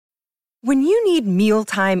When you need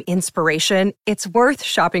mealtime inspiration, it's worth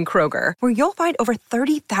shopping Kroger, where you'll find over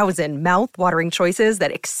 30,000 mouth-watering choices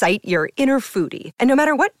that excite your inner foodie. And no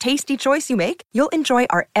matter what tasty choice you make, you'll enjoy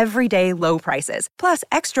our everyday low prices, plus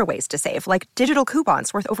extra ways to save, like digital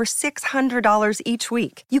coupons worth over $600 each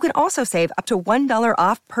week. You can also save up to $1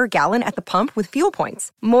 off per gallon at the pump with fuel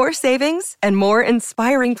points. More savings and more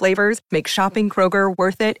inspiring flavors make shopping Kroger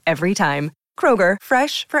worth it every time. Kroger,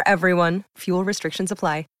 fresh for everyone. Fuel restrictions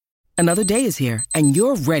apply. Another day is here, and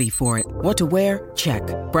you're ready for it. What to wear? Check.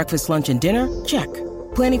 Breakfast, lunch, and dinner? Check.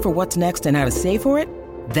 Planning for what's next and how to save for it?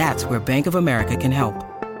 That's where Bank of America can help.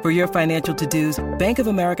 For your financial to-dos, Bank of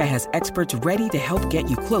America has experts ready to help get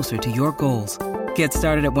you closer to your goals. Get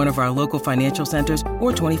started at one of our local financial centers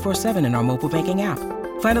or 24/7 in our mobile banking app.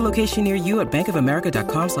 Find a location near you at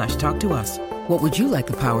bankofamerica.com/talktous. What would you like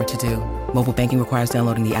the power to do? Mobile banking requires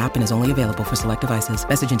downloading the app and is only available for select devices.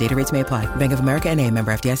 Message and data rates may apply. Bank of America N.A.,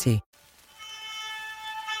 member FDIC.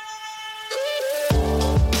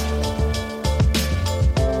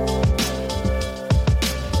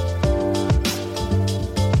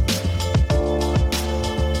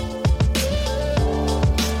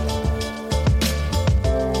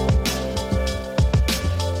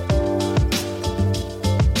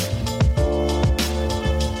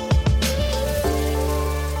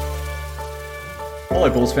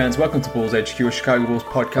 Hello Bulls fans, welcome to BullsHQ, a Chicago Bulls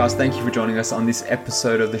podcast. Thank you for joining us on this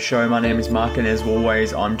episode of the show. My name is Mark and as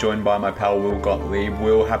always I'm joined by my pal Will Gottlieb.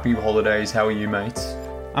 Will, happy holidays, how are you mate?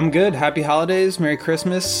 I'm good, happy holidays, Merry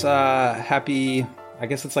Christmas, happy, I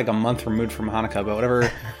guess it's like a month removed from Hanukkah, but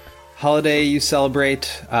whatever holiday you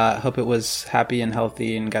celebrate, hope it was happy and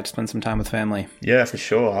healthy and got to spend some time with family. Yeah, for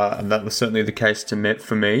sure. And that was certainly the case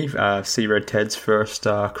for me. See Red Ted's first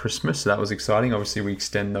Christmas, so that was exciting. Obviously, we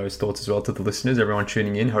extend those thoughts as well to the listeners, everyone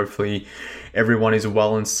tuning in. Hopefully, everyone is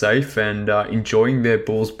well and safe and enjoying their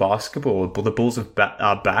Bulls basketball. The Bulls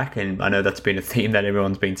are back, and I know that's been a theme that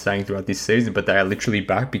everyone's been saying throughout this season, but they are literally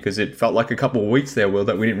back because it felt like a couple of weeks there, Will,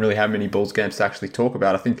 that we didn't really have many Bulls games to actually talk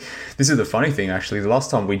about. I think this is the funny thing, actually. The last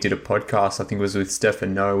time we did a podcast, I think it was with Steph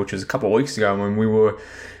and Noah, which was a couple of weeks ago, when we were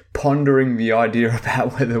pondering the idea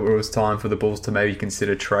about whether it was time for the Bulls to maybe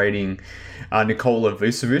consider trading Nikola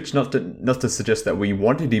Vucevic. Not to suggest that we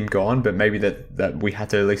wanted him gone, but maybe that we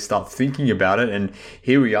had to at least start thinking about it. And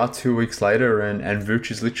here we are 2 weeks later, and Vooch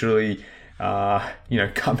is literally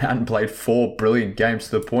come out and played 4 brilliant games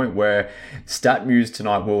to the point where StatMuse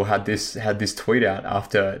tonight had this tweet out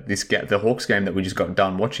after the Hawks game that we just got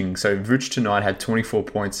done watching. So Vooch tonight had 24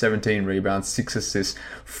 points, 17 rebounds, 6 assists,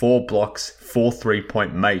 4 blocks, 4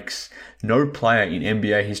 3-point makes. No player in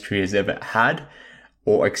NBA history has ever had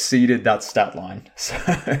or exceeded that stat line. So,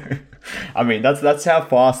 I mean, that's how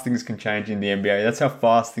fast things can change in the NBA. That's how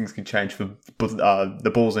fast things can change for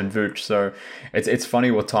the Bulls and Vooch. So it's funny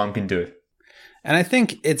what time can do. And I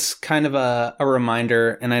think it's kind of a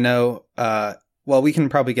reminder, and I know, we can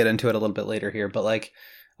probably get into it a little bit later here, but like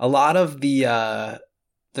a lot of the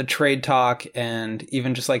trade talk and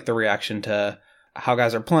even just like the reaction to how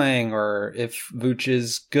guys are playing or if Vooch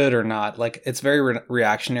is good or not, like it's very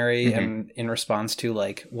reactionary and in response to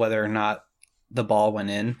like whether or not the ball went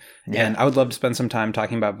in. Yeah. And I would love to spend some time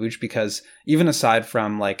talking about Vooch because even aside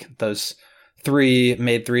from like those 3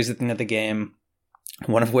 made threes at the end of the game,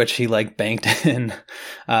 one of which he like banked in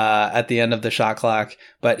at the end of the shot clock.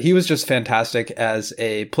 But he was just fantastic as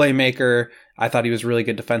a playmaker. I thought he was really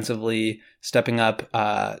good defensively, stepping up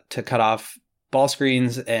to cut off ball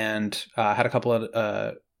screens and had a couple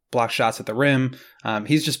of block shots at the rim.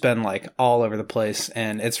 He's just been like all over the place,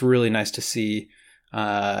 and it's really nice to see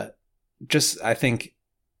I think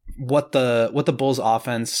what the Bulls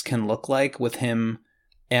offense can look like with him.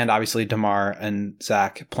 And obviously DeMar and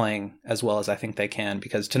Zach playing as well as I think they can,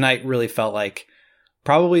 because tonight really felt like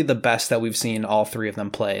probably the best that we've seen all 3 of them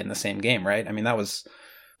play in the same game, right? I mean, that was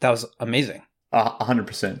amazing.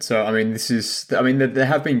 100%. So, I mean, there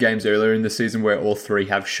have been games earlier in the season where all 3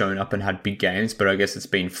 have shown up and had big games, but I guess it's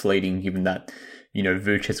been fleeting given that,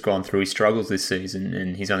 Vooch has gone through his struggles this season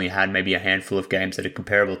and he's only had maybe a handful of games that are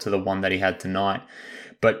comparable to the one that he had tonight.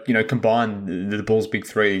 But, combine the Bulls' big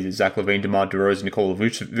 3, Zach LaVine, DeMar DeRozan, Nikola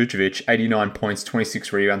Vucevic, 89 points,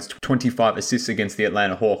 26 rebounds, 25 assists against the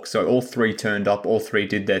Atlanta Hawks. So all 3 turned up, all 3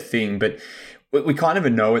 did their thing. But we kind of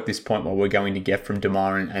know at this point what we're going to get from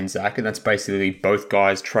DeMar and Zach, and that's basically both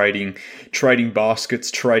guys trading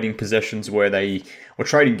baskets, trading possessions or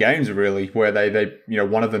trading games really, where they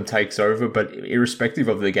one of them takes over, but irrespective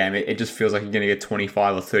of the game, it just feels like you're going to get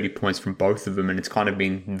 25 or 30 points from both of them, and it's kind of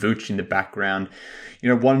been Vooch in the background,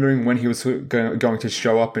 wondering when he was going to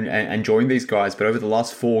show up and join these guys. But over the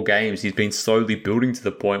last 4 games, he's been slowly building to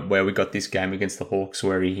the point where we got this game against the Hawks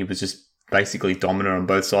where he was just basically dominant on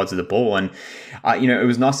both sides of the ball. And, it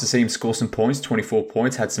was nice to see him score some points, 24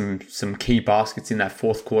 points, had some key baskets in that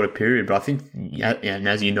fourth quarter period. But I think, and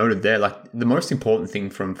as you noted there, like the most important thing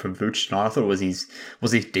from Vooch tonight, I thought was his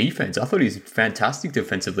defense. I thought he's fantastic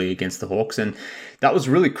defensively against the Hawks. And that was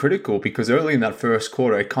really critical because early in that first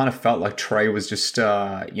quarter, it kind of felt like Trey was just,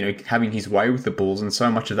 having his way with the Bulls. And so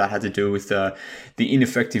much of that had to do with the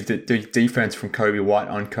ineffective defense from Coby White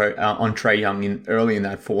on Trae Young early in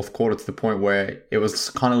that fourth quarter, to the point where it was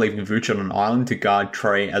kind of leaving Vooch on an island to guard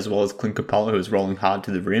Trey as well as Clint Capella, who was rolling hard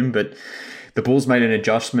to the rim. But the Bulls made an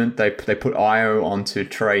adjustment. They put Ayo onto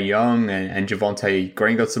Trae Young, and Javonte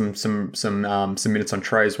Green got some minutes on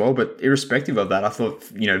Trey as well. But irrespective of that, I thought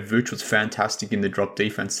Vooch was fantastic in the drop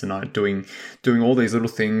defense tonight, doing all these little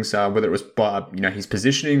things. Whether it was by his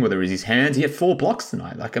positioning, whether it was his hands, he had 4 blocks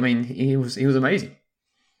tonight. He was amazing.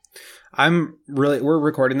 We're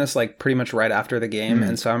recording this like pretty much right after the game,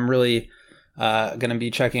 and so I'm really going to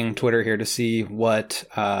be checking Twitter here to see what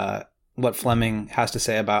Fleming has to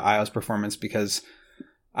say about Ayo's performance, because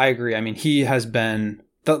I agree. I mean, he has been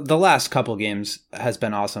the last couple games has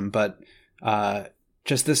been awesome, but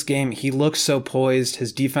just this game, he looks so poised.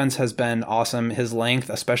 His defense has been awesome. His length,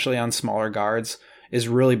 especially on smaller guards, is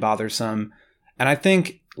really bothersome. And I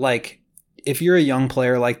think like if you're a young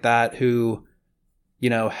player like that who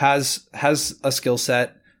has a skill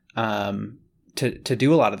set to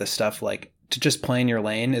do a lot of this stuff, like to just play in your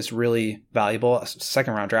lane is really valuable. A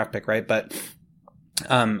second round draft pick, right? But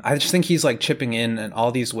I just think he's like chipping in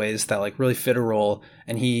all these ways that like really fit a role,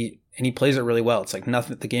 and he plays it really well. It's like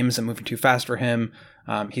nothing. The game isn't moving too fast for him.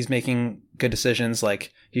 He's making good decisions.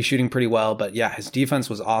 Like he's shooting pretty well. But yeah, his defense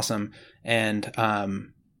was awesome, and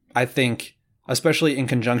I think especially in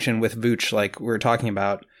conjunction with Vooch, like we were talking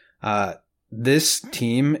about, this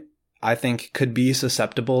team I think could be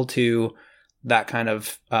susceptible to that kind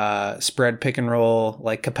of spread pick and roll,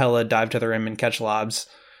 like Capella dive to the rim and catch lobs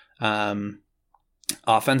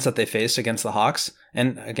offense that they faced against the Hawks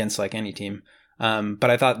and against like any team.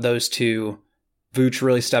 But I thought those two, Vooch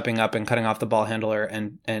really stepping up and cutting off the ball handler,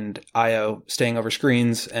 and Ayo staying over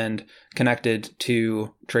screens and connected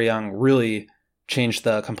to Trae Young, really changed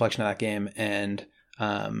the complexion of that game. And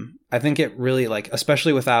I think it really, like,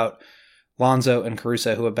 especially without Lonzo and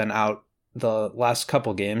Caruso, who have been out the last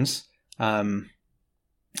couple games, I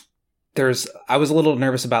was a little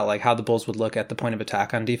nervous about like how the Bulls would look at the point of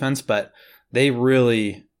attack on defense, but they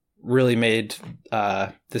really, really made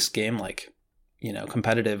this game like,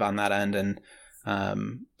 competitive on that end. And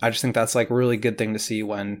I just think that's like a really good thing to see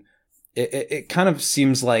when it kind of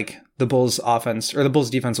seems like the Bulls offense or the Bulls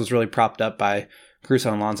defense was really propped up by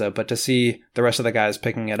Caruso and Lonzo, but to see the rest of the guys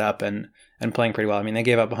picking it up and playing pretty well. I mean, they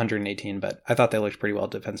gave up 118, but I thought they looked pretty well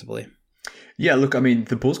defensively. Yeah, look, I mean,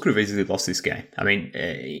 the Bulls could have easily lost this game. I mean,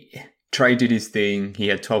 Trae did his thing. He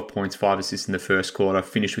had 12 points, 5 assists in the first quarter,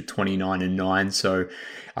 finished with 29 and 9. So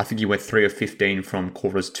I think he went 3 of 15 from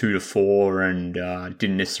quarters 2 to 4 and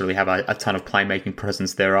didn't necessarily have a ton of playmaking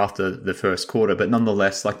presence there after the first quarter. But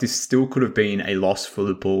nonetheless, like, this still could have been a loss for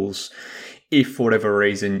the Bulls if for whatever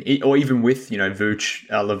reason, or even with, Vooch,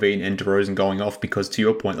 LaVine and DeRozan going off, because to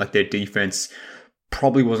your point, like, their defense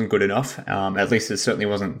probably wasn't good enough. At least it certainly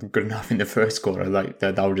wasn't good enough in the first quarter. Like they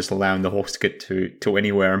were just allowing the Hawks to get to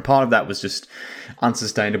anywhere. And part of that was just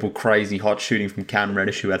unsustainable, crazy hot shooting from Cam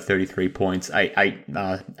Reddish, who had 33 points, 8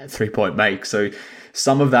 3-point makes. So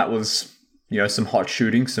some of that was, some hot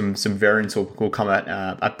shooting, some variance will come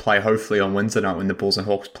at play hopefully on Wednesday night when the Bulls and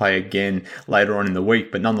Hawks play again later on in the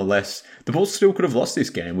week. But nonetheless, the Bulls still could have lost this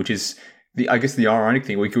game, which is I guess the ironic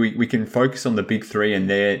thing. We can focus on the big three and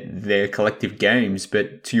their collective games,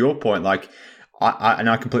 but to your point, like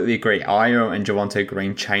I completely agree. Ayo and Javonte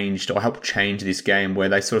Green changed or helped change this game, where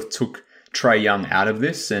they sort of took Trae Young out of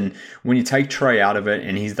this. And when you take Trae out of it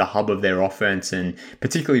and he's the hub of their offense, and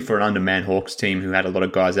particularly for an undermanned Hawks team who had a lot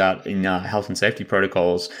of guys out in health and safety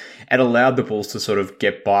protocols, it allowed the Bulls to sort of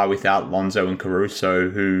get by without Lonzo and Caruso,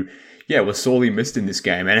 who was sorely missed in this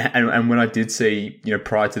game. And when I did see,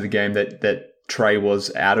 prior to the game that Trae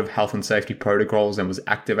was out of health and safety protocols and was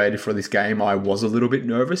activated for this game, I was a little bit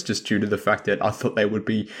nervous just due to the fact that I thought they would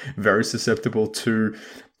be very susceptible to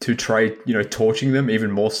Trae, torching them,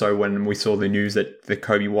 even more so when we saw the news that the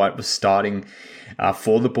Coby White was starting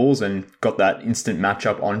for the Bulls and got that instant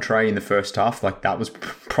matchup on Trae in the first half. Like, that was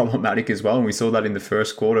problematic as well, and we saw that in the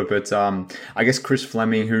first quarter. But I guess Chris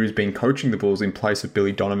Fleming, who's been coaching the Bulls in place of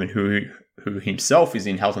Billy Donovan, who himself is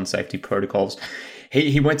in health and safety protocols,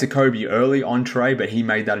 he went to Coby early on Trae, but he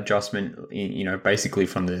made that adjustment, basically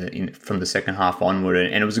from the second half onward,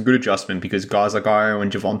 and it was a good adjustment because guys like Ayo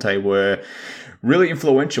and Javonte were really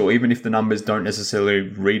influential, even if the numbers don't necessarily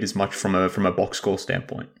read as much from a box score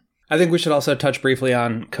standpoint. I think we should also touch briefly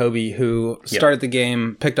on Coby, who started the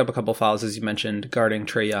game, picked up a couple fouls, as you mentioned, guarding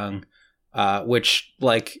Trae Young, which,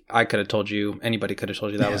 like, I could have told you, anybody could have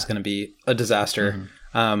told you that was going to be a disaster.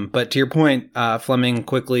 But to your point, Fleming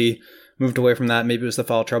quickly moved away from that. Maybe it was the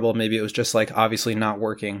foul trouble. Maybe it was just, like, obviously not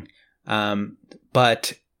working.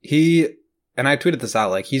 But he, and I tweeted this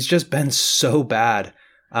out, like, he's just been so bad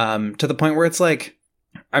to the point where it's like,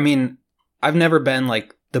 I mean, I've never been,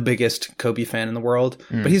 like, the biggest Coby fan in the world,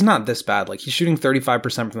 but he's not this bad. Like, he's shooting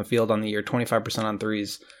 35% from the field on the year, 25% on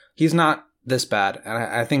threes. He's not this bad. And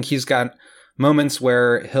I think he's got moments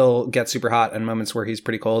where he'll get super hot and moments where he's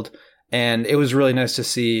pretty cold. And it was really nice to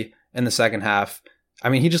see in the second half. I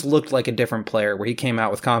mean, he just looked like a different player where he came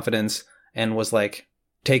out with confidence and was like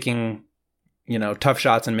taking, tough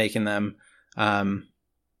shots and making them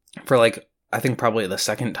for like, I think probably the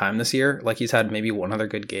second time this year. Like, he's had maybe one other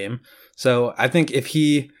good game. So I think if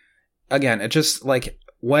he, again, it just like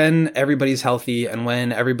when everybody's healthy and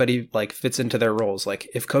when everybody like fits into their roles, like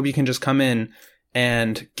if Coby can just come in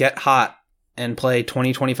and get hot and play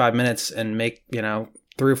 20, 25 minutes and make, 3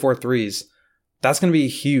 or 4 threes, that's going to be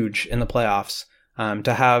huge in the playoffs,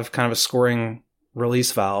 to have kind of a scoring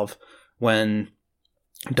release valve when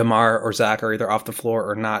DeMar or Zach are either off the floor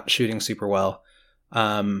or not shooting super well.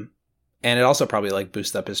 And it also probably like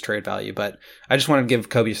boosts up his trade value. But I just want to give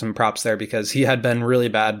Coby some props there because he had been really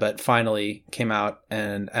bad, but finally came out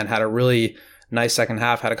and had a really nice second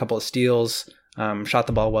half, had a couple of steals, shot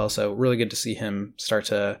the ball well. So really good to see him start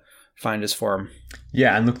to find his form.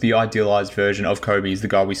 Yeah, and look, the idealized version of Coby is the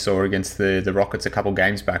guy we saw against the Rockets a couple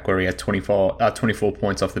games back where he had 24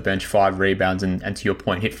 points off the bench, 5 rebounds, and to your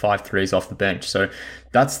point, hit 5 threes off the bench. So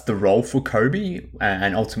that's the role for Coby,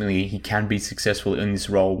 and ultimately he can be successful in this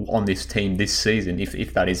role on this team this season,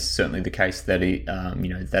 if that is certainly the case that he,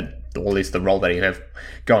 that or at least the role that he have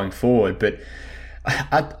going forward. But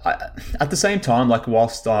at the same time, like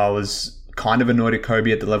whilst I was kind of annoyed at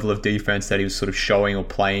Coby at the level of defense that he was sort of showing or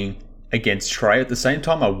playing against Trae, at the same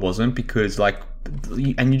time I wasn't, because like,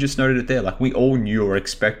 and you just noted it there, like we all knew or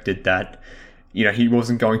expected that he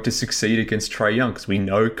wasn't going to succeed against Trae Young, because we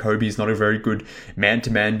know Coby is not a very good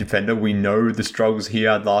man-to-man defender. We know the struggles he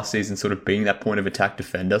had last season sort of being that point of attack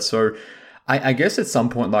defender. So I guess at some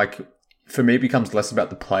point, like, for me, it becomes less about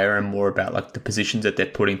the player and more about like the positions that they're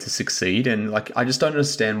putting to succeed. And like, I just don't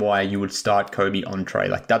understand why you would start Coby on Trae.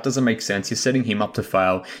 Like, that doesn't make sense. You're setting him up to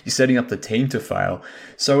fail. You're setting up the team to fail.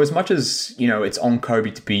 So as much as, it's on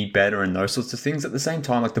Coby to be better and those sorts of things, at the same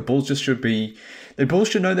time, like the Bulls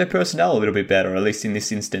should know their personnel a little bit better, at least in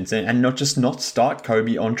this instance, and not start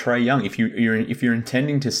Coby on Trae Young. If you're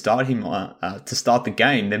intending to start him to start the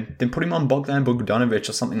game, then put him on Bogdan Bogdanovic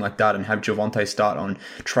or something like that, and have Javonte start on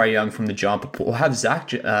Trae Young from the jump, or have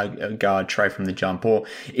Zach guard Trae from the jump. Or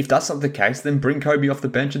if that's not the case, then bring Coby off the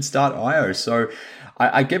bench and start Ayo. So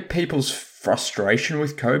I get people's frustration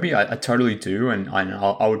with Coby. I totally do, and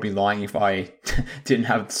I would be lying if I didn't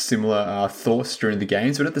have similar thoughts during the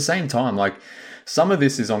games. But at the same time, like, some of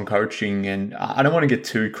this is on coaching, and I don't want to get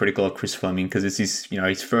too critical of Chris Fleming because it's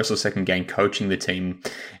his first or second game coaching the team,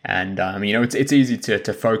 and it's easy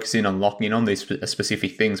to focus in on locking in on these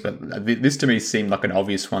specific things, but this to me seemed like an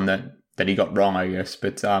obvious one that he got wrong, I guess.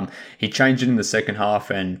 But he changed it in the second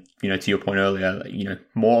half, and to your point earlier,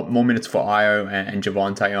 more minutes for Ayo and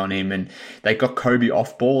Javonte on him, and they got Coby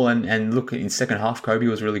off ball, and look, in second half Coby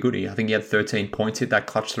was really good. I think he had 13 points, hit that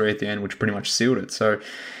clutch 3 at the end, which pretty much sealed it. So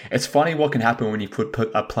it's funny what can happen when you put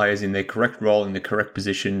players in their correct role, in the correct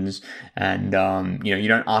positions, and you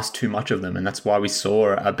don't ask too much of them, and that's why we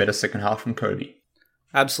saw a better second half from Coby.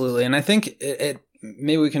 Absolutely, and I think it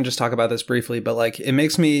maybe we can just talk about this briefly, but like, it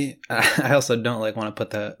makes me, I also don't like want to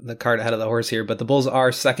put the cart ahead of the horse here, but the Bulls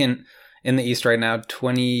are second in the East right now,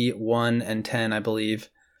 21-10, I believe.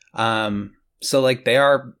 So like, they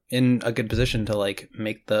are in a good position to like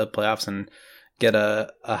make the playoffs and get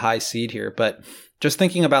a high seed here. But just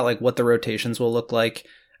thinking about like what the rotations will look like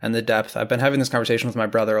and the depth, I've been having this conversation with my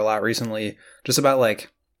brother a lot recently, just about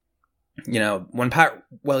like, when Pat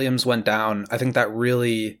Williams went down, I think that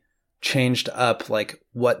really changed up like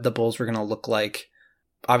what the Bulls were going to look like.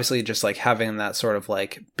 Obviously, just like having that sort of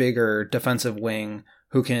like bigger defensive wing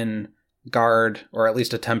who can guard, or at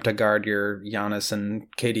least attempt to guard, your Giannis and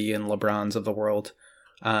KD and LeBrons of the world.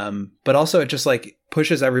 But also it just like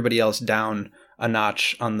pushes everybody else down a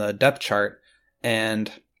notch on the depth chart.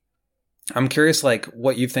 And I'm curious like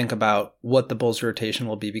what you think about what the Bulls rotation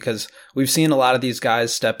will be, because we've seen a lot of these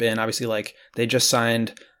guys step in. Obviously, like they just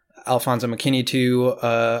signed Alfonso McKinney to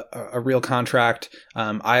a real contract.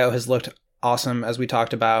 Ayo has looked awesome, as we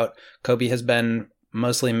talked about. Coby has been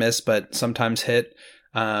mostly missed, but sometimes hit.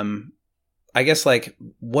 I guess, like,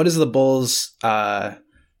 what is the Bulls'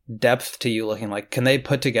 depth to you looking like? Can they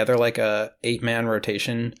put together like a 8-man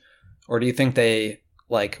rotation, or do you think they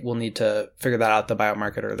will need to figure that out at the buyout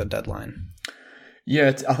market or the deadline?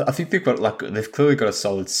 Yeah, I think they've clearly got a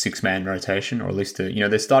solid 6-man rotation, or at least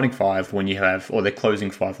they're starting 5 when you have, or they're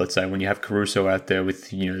closing 5, let's say, when you have Caruso out there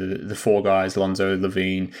with the 4 guys, Lonzo,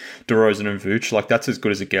 LaVine, DeRozan, and Vooch. Like, that's as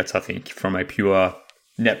good as it gets, I think, from a pure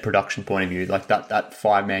net production point of view. Like, that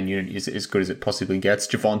 5-man unit is as good as it possibly gets.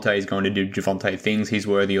 Javonte is going to do Javonte things. He's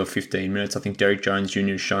worthy of 15 minutes. I think Derrick Jones Jr.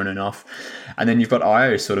 has shown enough. And then you've got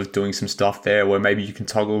Ayo sort of doing some stuff there where maybe you can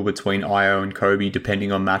toggle between Ayo and Coby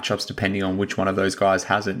depending on matchups, depending on which one of those guys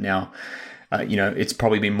has it. Now, it's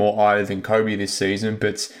probably been more Ayo than Coby this season,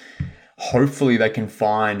 but hopefully they can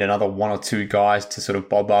find another 1 or 2 guys to sort of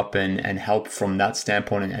bob up and help from that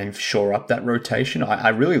standpoint and shore up that rotation. I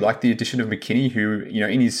really like the addition of McKinney, who,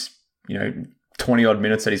 in his, 20 odd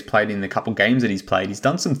minutes that he's played in the couple games that he's played, he's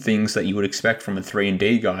done some things that you would expect from a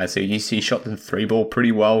 3-and-D guy. So he shot the 3 ball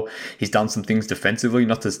pretty well. He's done some things defensively,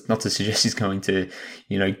 not to suggest he's going to,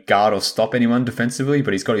 guard or stop anyone defensively,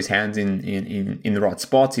 but he's got his hands in the right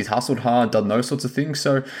spots. He's hustled hard, done those sorts of things.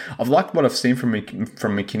 So I've liked what I've seen from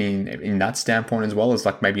McKinney in that standpoint, as well as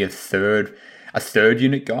like maybe a third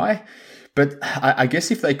unit guy. But I guess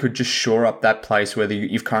if they could just shore up that place where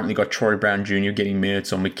you've currently got Troy Brown Jr. getting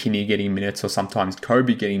minutes, or McKinney getting minutes, or sometimes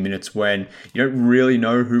Coby getting minutes, when you don't really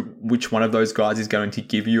know which one of those guys is going to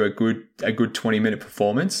give you a good 20-minute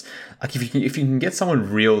performance. Like, if you can get someone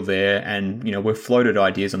real there, and we've floated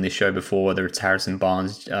ideas on this show before, whether it's Harrison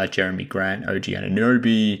Barnes, Jeremy Grant, OG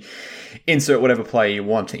Anunoby, insert whatever player you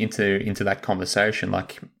want into that conversation.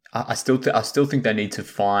 Like, I still think they need to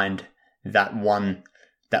find that one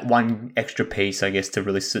extra piece, I guess, to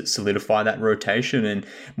really solidify that rotation, and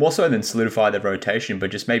more so than solidify the rotation, but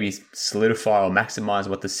just maybe solidify or maximize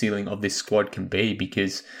what the ceiling of this squad can be.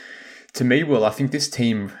 Because to me, Will, I think this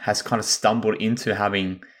team has kind of stumbled into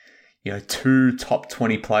having, 2 top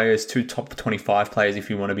 20 players, 2 top 25 players, if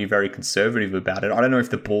you want to be very conservative about it. I don't know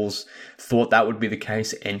if the Bulls thought that would be the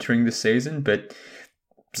case entering the season, but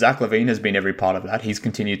Zach LaVine has been every part of that. He's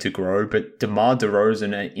continued to grow, but DeMar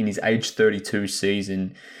DeRozan in his age 32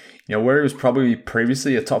 season, where he was probably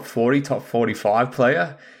previously a top 40, top 45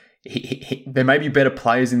 player, there may be better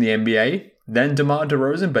players in the NBA than DeMar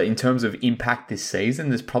DeRozan, but in terms of impact this season,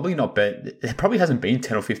 there probably hasn't been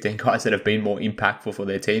 10 or 15 guys that have been more impactful for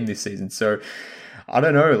their team this season. So I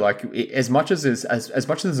don't know, like, as much as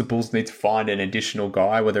the Bulls need to find an additional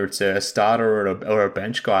guy, whether it's a starter or a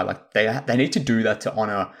bench guy, like, they need to do that to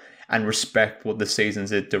honor and respect what the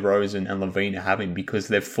seasons that DeRozan and LaVine are having, because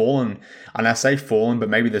they've fallen, and I say fallen, but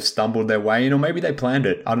maybe they've stumbled their way in, or maybe they planned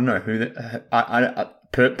it. I don't know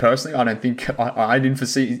personally, I don't think I didn't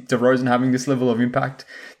foresee DeRozan having this level of impact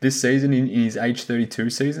this season in his age 32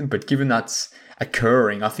 season, but given that's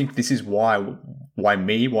occurring, I think this is why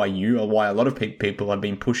you, or why a lot of people have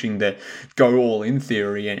been pushing the go all in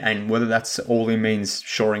theory, and whether that's all in means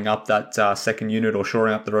shoring up that second unit or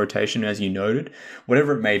shoring up the rotation, as you noted,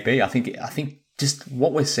 whatever it may be. I think just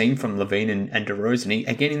what we're seeing from LaVine and DeRozan,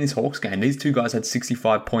 again in this Hawks game, these 2 guys had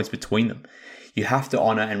 65 points between them. You have to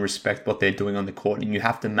honor and respect what they're doing on the court, and you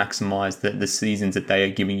have to maximize the seasons that they are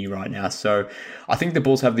giving you right now. So I think the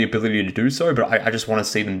Bulls have the ability to do so, but I just want to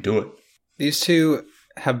see them do it. These 2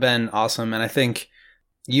 have been awesome, and I think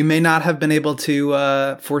you may not have been able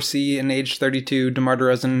to foresee an age 32 DeMar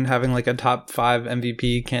DeRozan having like a top 5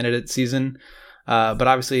 MVP candidate season, but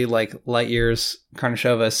obviously, like, light years,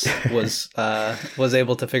 Karantzoulis was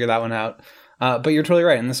able to figure that one out. But you're totally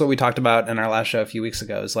right, and this is what we talked about in our last show a few weeks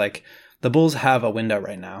ago, is like, the Bulls have a window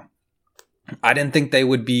right now. I didn't think they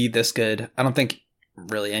would be this good. I don't think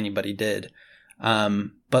really anybody did.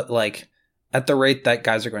 But like, at the rate that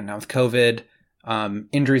guys are going down with COVID,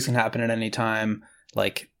 injuries can happen at any time.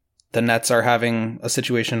 Like, the Nets are having a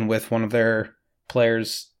situation with one of their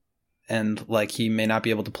players, and like, he may not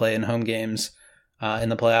be able to play in home games in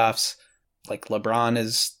the playoffs. Like, LeBron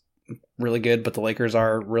is really good, but the Lakers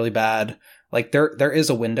are really bad. Like, there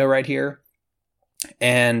is a window right here.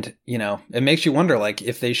 And, it makes you wonder, like,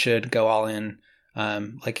 if they should go all in.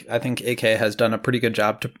 Like, I think AK has done a pretty good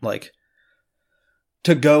job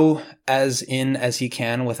to go as in as he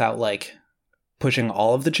can without like pushing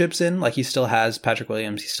all of the chips in. Like, he still has Patrick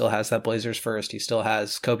Williams, he still has that Blazers first, he still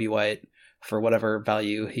has Coby White for whatever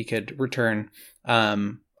value he could return.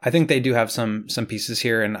 I think they do have some pieces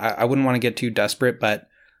here, and I wouldn't want to get too desperate, but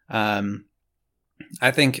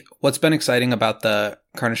I think what's been exciting about the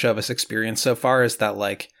Karantzoulis experience so far is that,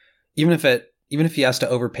 like, even if it even if he has to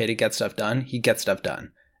overpay to get stuff done, he gets stuff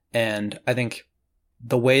done. And I think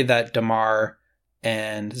the way that DeMar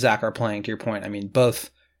and Zach are playing, to your point, I mean, both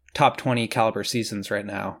top 20 caliber seasons right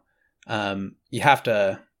now, you have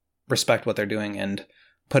to respect what they're doing and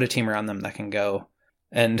put a team around them that can go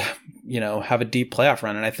and, have a deep playoff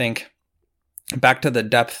run. And I think back to the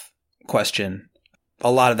depth question,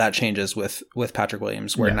 a lot of that changes with Patrick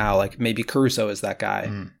Williams, where now like maybe Caruso is that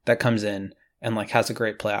guy that comes in and like has a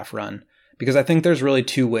great playoff run. Because I think there's really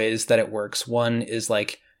two ways that it works. One is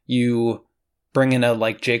like you bring in a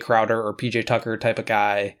like Jay Crowder or PJ Tucker type of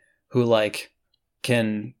guy who like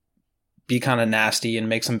can be kind of nasty and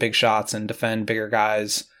make some big shots and defend bigger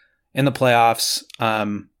guys in the playoffs.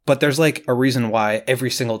 But there's like a reason why every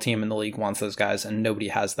single team in the league wants those guys and nobody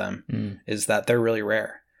has them, is that they're really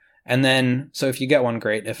rare. And then, so if you get one,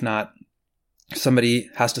 great. If not, somebody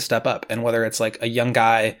has to step up. And whether it's like a young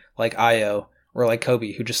guy like Ayo or like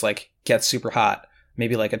Coby, who just like gets super hot,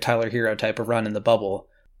 maybe like a Tyler Hero type of run in the bubble,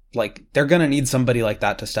 like they're going to need somebody like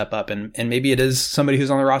that to step up. And maybe it is somebody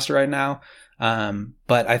who's on the roster right now.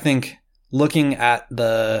 But I think looking at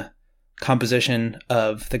the composition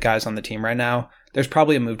of the guys on the team right now, there's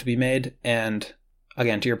probably a move to be made. And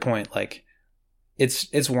again, to your point, like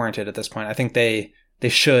it's warranted at this point. I think they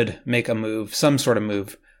should make a move, some sort of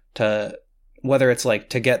move, to whether it's like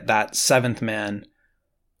to get that seventh man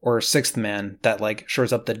or sixth man that like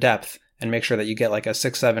shores up the depth and make sure that you get like a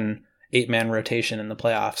 6, 7, 8 man rotation in the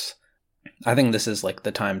playoffs. I think this is like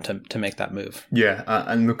the time to make that move. Yeah,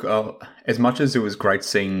 and look, as much as it was great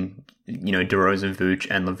seeing, DeRozan, Vooch,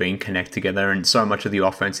 and LaVine connect together, and so much of the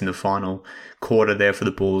offense in the final quarter there for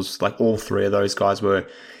the Bulls, like all three of those guys were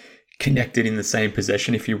connected in the same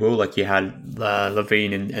possession, if you will. Like you had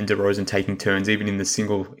LaVine and DeRozan taking turns, even in the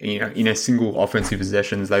single offensive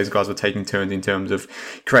possessions. Those guys were taking turns in terms of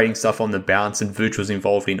creating stuff on the bounce, and Vooch was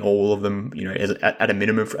involved in all of them. At a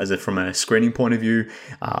minimum, from a screening point of view,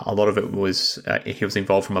 a lot of it was he was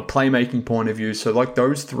involved from a playmaking point of view. So like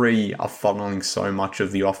those three are funneling so much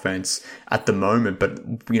of the offense at the moment. But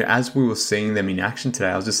as we were seeing them in action today,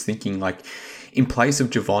 I was just thinking like, in place of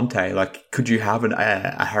Javonte, like, could you have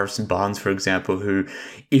a Harrison Barnes, for example, who,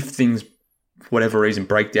 if things, for whatever reason,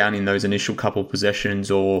 break down in those initial couple possessions,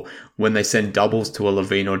 or when they send doubles to a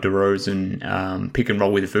LaVine or DeRozan, pick and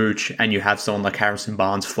roll with Vooch, and you have someone like Harrison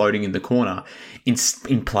Barnes floating in the corner in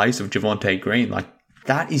place of Javonte Green, like,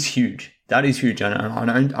 that is huge. That is huge. And I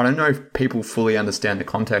don't know if people fully understand the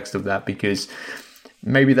context of that, because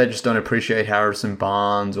maybe they just don't appreciate Harrison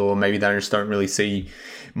Barnes, or maybe they just don't really see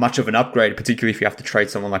much of an upgrade, particularly if you have to trade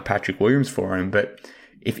someone like Patrick Williams for him. But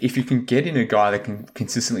if you can get in a guy that can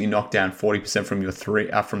consistently knock down 40% from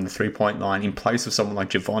from the 3-point line, in place of someone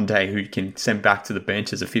like Javonte, who you can send back to the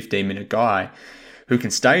bench as a 15-minute guy, who can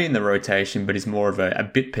stay in the rotation but is more of a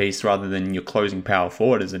bit piece rather than your closing power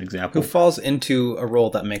forward, as an example. Who falls into a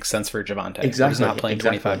role that makes sense for Javonte. Exactly. Who's not playing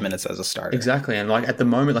 25 minutes as a starter. Exactly. And like at the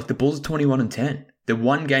moment, like the Bulls are 21-10. They're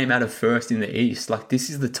one game out of first in the East. Like this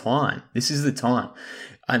is the time.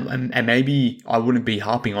 And maybe I wouldn't be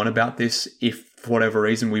harping on about this if, for whatever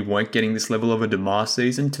reason, we weren't getting this level of a DeMar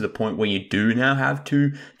season, to the point where you do now have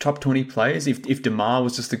 2 top 20 players. If DeMar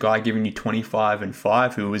was just a guy giving you 25 and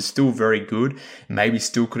 5, who was still very good, maybe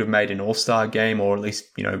still could have made an all-star game, or at least,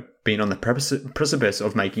 been on the precipice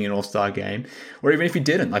of making an all-star game, or even if he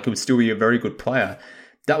didn't, like it would still be a very good player.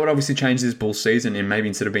 That would obviously change this Bulls season, and maybe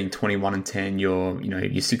instead of being 21-10,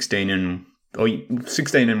 you're 16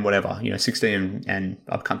 and whatever, 16 and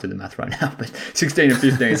I can't do the math right now, but 16 and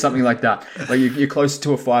 15, something like that. Like you're closer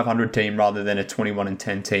to a 500 team rather than a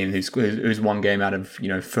 21-10 team who's one game out of,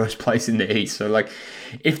 first place in the East. So like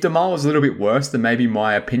if DeMar was a little bit worse, then maybe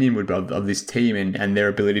my opinion of this team and their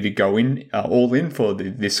ability to go in all in for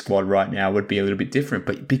this squad right now would be a little bit different.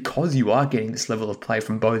 But because you are getting this level of play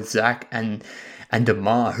from both Zach and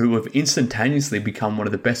DeMar, who have instantaneously become one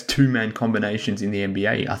of the best two-man combinations in the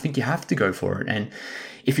NBA, I think you have to go for it. And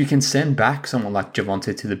if you can send back someone like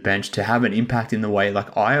Javonte to the bench to have an impact in the way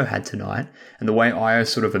like Ayo had tonight, and the way Ayo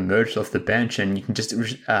sort of emerged off the bench, and you can just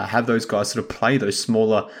have those guys sort of play those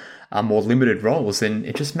smaller, more limited roles, then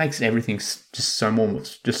it just makes everything just so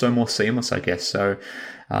more seamless, I guess. So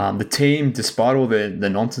the team, despite all the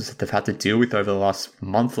nonsense that they've had to deal with over the last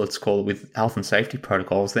month, let's call it, with health and safety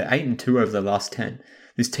protocols, they're 8-2 over the last 10.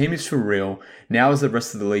 This team is for real. Now, as the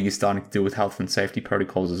rest of the league is starting to deal with health and safety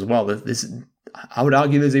protocols as well, I would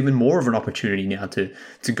argue there's even more of an opportunity now to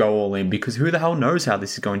go all in, because who the hell knows how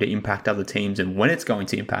this is going to impact other teams and when it's going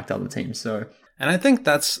to impact other teams. So, and I think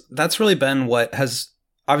that's really been what has,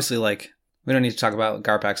 obviously, like, we don't need to talk about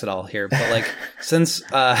Garpax at all here, but like, since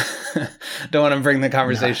don't want to bring the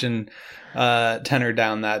conversation tenor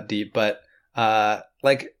down that deep, but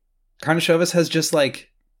Like Karnišovas has just like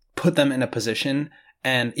put them in a position,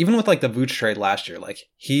 and even with like the Vooch trade last year, like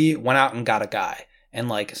he went out and got a guy and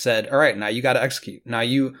like said, all right, now you got to execute. Now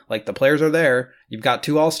you like the players are there. You've got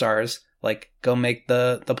 2 all-stars. Like go make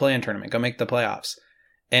the play-in tournament, go make the playoffs.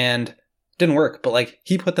 And didn't work, but like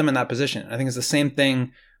he put them in that position. I think it's the same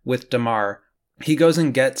thing with DeMar. He goes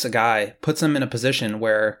and gets a guy, puts them in a position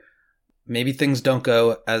where maybe things don't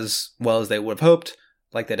go as well as they would have hoped,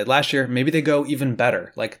 like they did last year. Maybe they go even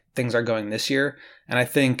better, like things are going this year. And I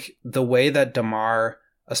think the way that DeMar,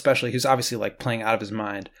 especially, who's obviously like playing out of his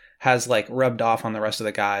mind, has like rubbed off on the rest of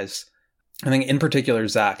the guys. I think in particular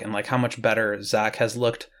Zach, and like how much better Zach has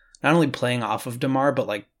looked, not only playing off of DeMar, but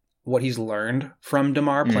like what he's learned from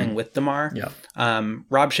DeMar, playing with DeMar. Yeah.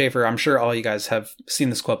 Rob Schaefer, I'm sure all you guys have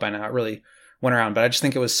seen this quote by now. It really went around, but I just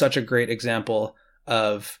think it was such a great example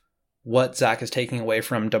of what Zach is taking away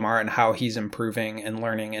from DeMar and how he's improving and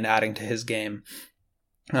learning and adding to his game.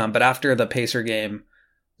 But after the Pacer game,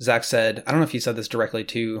 Zach said, I don't know if he said this directly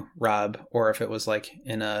to Rob or if it was like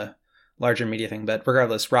in a larger media thing, but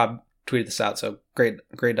regardless, Rob tweeted this out. So great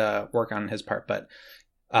work on his part. But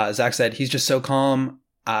Zach said, he's just so calm.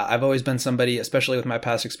 I've always been somebody, especially with my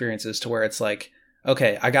past experiences, to where it's like,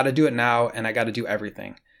 okay, I got to do it now and I got to do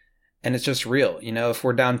everything. And it's just real. You know, if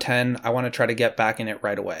we're down 10, I want to try to get back in it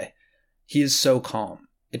right away. He is so calm.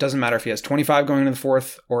 It doesn't matter if he has 25 going into the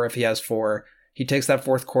fourth or if he has 4. He takes that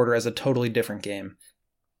fourth quarter as a totally different game.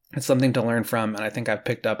 It's something to learn from, and I think I've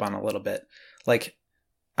picked up on a little bit. Like,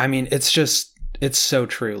 I mean, it's so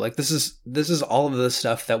true. Like, this is all of the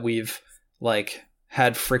stuff that we've like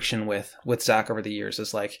had friction with Zach over the years.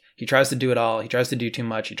 Is like he tries to do it all. He tries to do too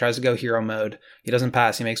much. He tries to go hero mode. He doesn't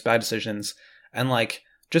pass. He makes bad decisions. And like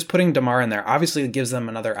just putting DeMar in there obviously gives them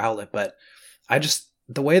another outlet. But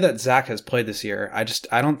the way that Zach has played this year,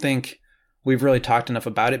 I don't think we've really talked enough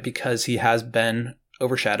about it because he has been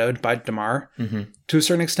overshadowed by DeMar to a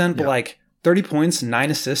certain extent. But like 30 points, 9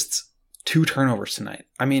 assists, 2 turnovers tonight.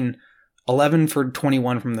 I mean, 11 for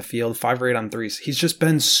 21 from the field, 5 for 8 on threes. He's just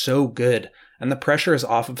been so good. And the pressure is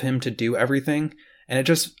off of him to do everything. And it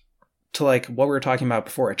just, to like what we were talking about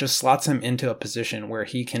before, it just slots him into a position where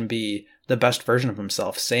he can be the best version of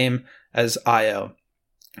himself. Same as Ayo.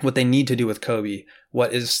 What they need to do with Coby,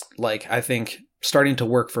 what is like, I think, starting to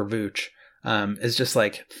work for Vooch, is just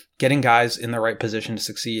like getting guys in the right position to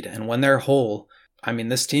succeed. And when they're whole, I mean,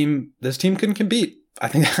 this team can compete. I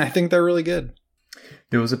think they're really good.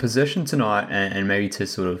 There was a possession tonight, and maybe to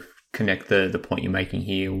sort of connect the point you're making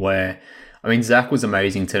here, where, I mean, Zach was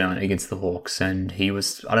amazing tonight against the Hawks, and he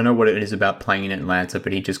was, I don't know what it is about playing in Atlanta,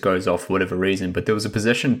 but he just goes off for whatever reason. But there was a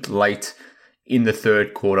possession late in the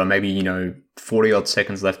third quarter, maybe, 40 odd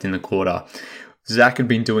seconds left in the quarter. Zach had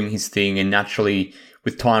been doing his thing, and naturally,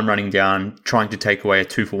 with time running down, trying to take away a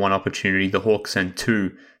 2-for-1 opportunity, the Hawks sent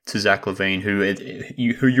 2 to Zach LaVine,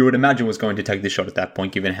 who you would imagine was going to take the shot at that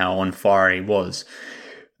point, given how on fire he was.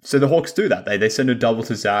 So the Hawks do that. They send a double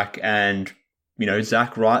to Zach, and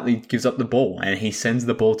Zach rightly gives up the ball, and he sends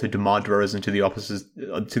the ball to DeMar DeRozan to the opposite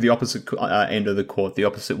end of the court, the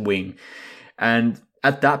opposite wing. And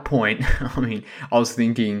at that point, I mean, I was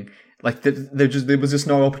thinking, like, there was just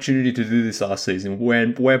no opportunity to do this last season,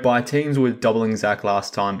 whereby teams were doubling Zach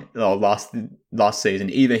last season.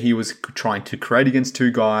 Either he was trying to create against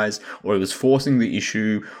 2 guys, or he was forcing the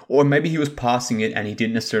issue, or maybe he was passing it and he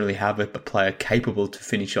didn't necessarily have a player capable to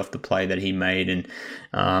finish off the play that he made. And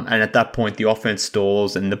at that point, the offense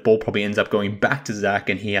stalls and the ball probably ends up going back to Zach,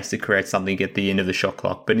 and he has to create something at the end of the shot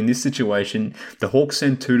clock. But in this situation, the Hawks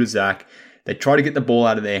send 2 to Zach. They try to get the ball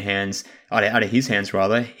out of his hands.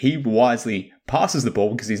 He wisely passes the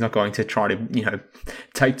ball because he's not going to try to,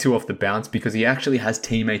 take 2 off the bounce, because he actually has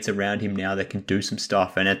teammates around him now that can do some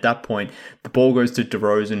stuff. And at that point, the ball goes to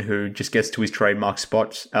DeRozan, who just gets to his trademark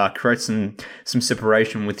spot, creates some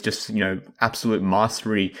separation with just, absolute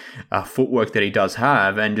mastery, footwork that he does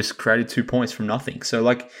have, and just created 2 points from nothing. So,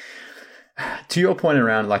 like, to your point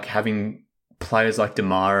around, like, having players like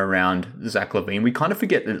DeMar around Zach LaVine, we kind of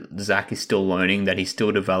forget that Zach is still learning, that he's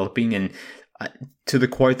still developing. And to the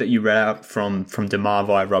quote that you read out from DeMar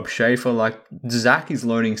via Rob Schaefer, like, Zach is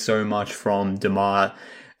learning so much from DeMar.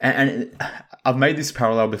 And I've made this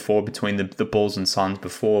parallel before between the Bulls and Suns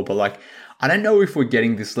before, but like, I don't know if we're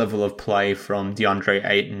getting this level of play from DeAndre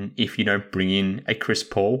Ayton if you don't bring in a Chris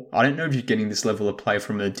Paul. I don't know if you're getting this level of play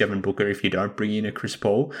from a Devin Booker if you don't bring in a Chris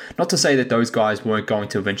Paul. Not to say that those guys weren't going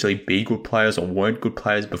to eventually be good players or weren't good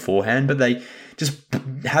players beforehand, but they just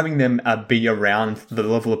having them be around the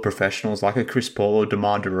level of professionals like a Chris Paul or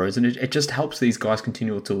DeMar DeRozan, it just helps these guys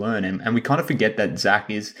continue to learn. And we kind of forget that Zach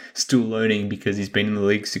is still learning because he's been in the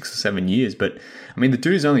league 6 or 7 years. But I mean, the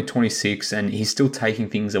dude is only 26 and he's still taking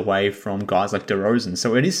things away from guys like DeRozan.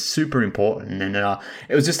 So it is super important. And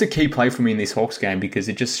it was just a key play for me in this Hawks game because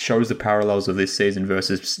it just shows the parallels of this season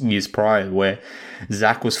versus years prior where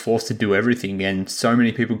Zach was forced to do everything. And so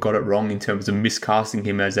many people got it wrong in terms of miscasting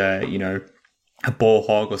him as a ball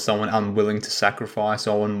hog or someone unwilling to sacrifice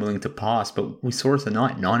or unwilling to pass. But we saw it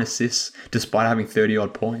tonight, 9 assists despite having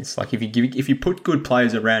 30-odd points. Like if you put good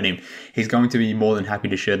players around him, he's going to be more than happy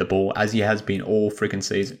to share the ball as he has been all freaking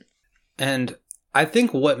season. And I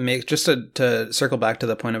think what makes, just to circle back to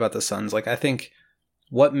the point about the Suns, like I think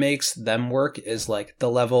what makes them work is like the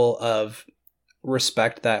level of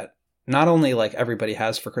respect that not only like everybody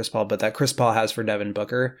has for Chris Paul, but that Chris Paul has for Devin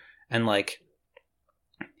Booker. And like,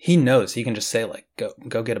 he knows he can just say like,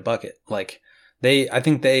 go get a bucket. Like I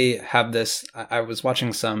think they have this. I was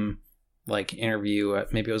watching some like interview,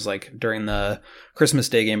 maybe it was like during the Christmas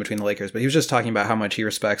Day game between the Lakers, but he was just talking about how much he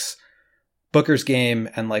respects Booker's game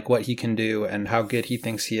and like what he can do and how good he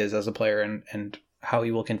thinks he is as a player and how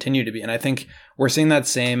he will continue to be. And I think we're seeing that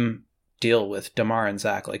same deal with DeMar and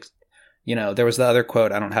Zach. Like, there was the other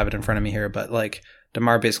quote, I don't have it in front of me here, but like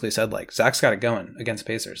DeMar basically said like, Zach's got it going against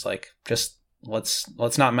Pacers. Like just, let's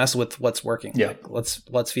not mess with what's working. Yeah. Like,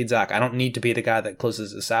 let's feed Zach. I don't need to be the guy that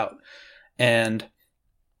closes this out. And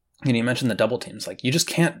you mentioned the double teams. Like you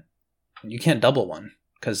can't double one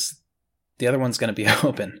because the other one's going to be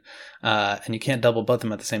open, and you can't double both of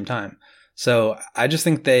them at the same time. So I just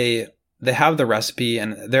think they have the recipe,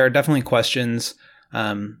 and there are definitely questions.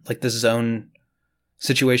 Like this zone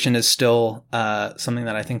situation is still something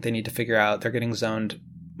that I think they need to figure out. They're getting zoned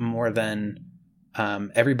more than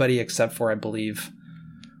everybody except for, I believe,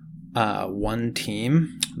 one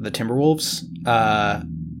team, the Timberwolves.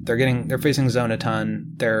 They're facing zone a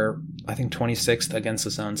ton. They're, I think, 26th against the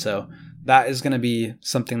zone. So that is going to be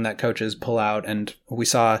something that coaches pull out. And we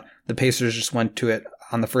saw the Pacers just went to it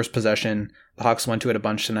on the first possession. The Hawks went to it a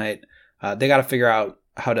bunch tonight. They got to figure out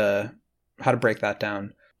how to break that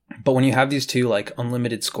down. But when you have these two like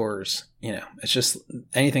unlimited scorers, it's just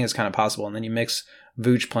anything is kind of possible. And then you mix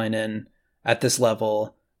Vooch playing in at this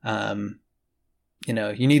level,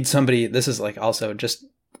 you need somebody. This is like also just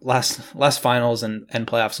last finals and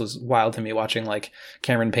playoffs was wild to me watching like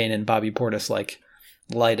Cameron Payne and Bobby Portis like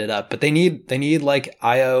light it up. But they need like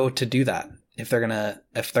Ayo to do that if they're gonna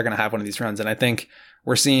have one of these runs. And I think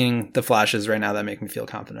we're seeing the flashes right now that make me feel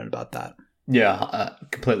confident about that. Yeah, I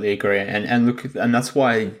completely agree. And look, and that's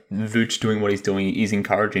why Vooch doing what he's doing is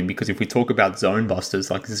encouraging, because if we talk about zone busters,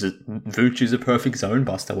 like Vooch is a perfect zone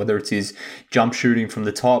buster, whether it's his jump shooting from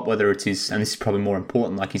the top, whether it's his, and this is probably more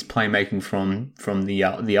important, like his playmaking from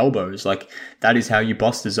the elbows, like that is how you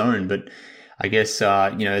bust a zone. But I guess,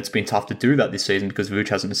 it's been tough to do that this season because Vooch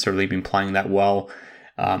hasn't necessarily been playing that well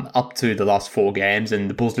up to the last 4 games, and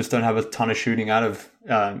the Bulls just don't have a ton of shooting out of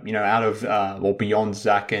beyond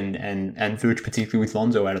Zach and Vooch, particularly with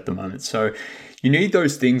Lonzo out at the moment. So you need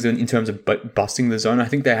those things in terms of busting the zone. I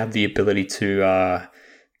think they have the ability to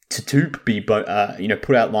be put out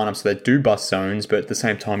lineups that do bust zones, but at the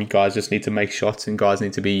same time, you guys just need to make shots and guys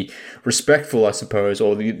need to be respectful, I suppose,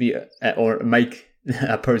 or make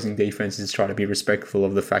opposing defenses try to be respectful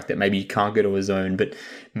of the fact that maybe you can't get to a zone. But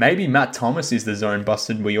maybe Matt Thomas is the zone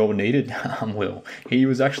busted we all needed. Will, he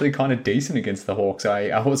was actually kind of decent against the Hawks.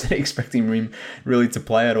 I wasn't expecting him really to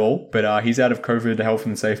play at all, but he's out of COVID health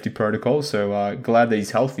and safety protocol, so glad that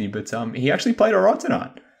he's healthy. But he actually played all right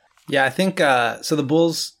tonight. Yeah, I think so. The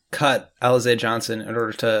Bulls cut Alize Johnson in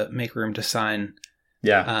order to make room to sign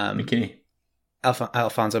McKinney,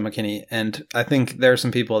 Alfonso McKinney, and I think there are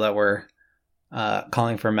some people that were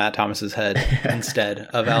calling for Matt Thomas's head instead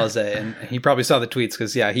of Alize, and he probably saw the tweets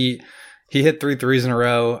because he hit 3 threes in a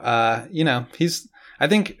row. I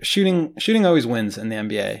think shooting always wins in the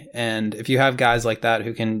NBA, and if you have guys like that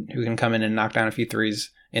who can come in and knock down a few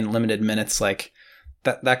threes in limited minutes, like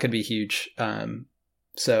that could be huge.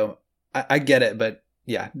 So I get it, but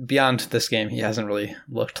yeah, beyond this game, he hasn't really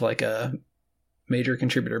looked like a major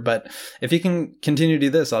contributor. But if he can continue to do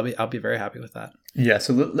this, I'll be very happy with that. Yeah,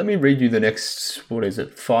 so let me read you the next,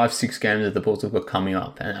 5-6 games that the Bulls have got coming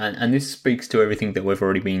up. And this speaks to everything that we've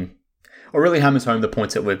already been, or really hammers home the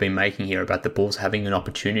points that we've been making here about the Bulls having an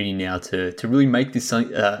opportunity now to really make this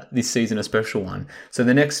season a special one. So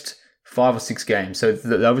the next 5 or 6 games. So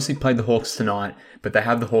they obviously played the Hawks tonight, but they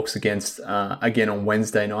have the Hawks against again on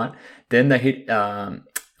Wednesday night. Then they hit on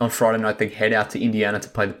Friday night. They head out to Indiana to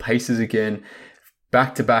play the Pacers again.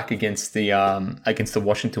 Back to back against the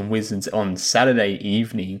Washington Wizards on Saturday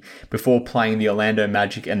evening before playing the Orlando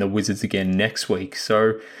Magic and the Wizards again next week.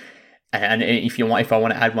 So, and if I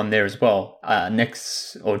want to add one there as well,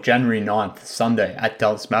 January 9th, Sunday at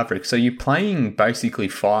Dallas Mavericks. So you're playing basically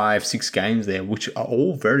 5-6 games there, which are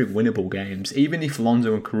all very winnable games. Even if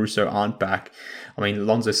Lonzo and Caruso aren't back, I mean,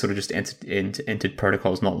 Lonzo sort of just entered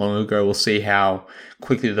protocols not long ago. We'll see how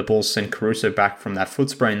quickly the Bulls send Caruso back from that foot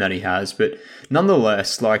sprain that he has. But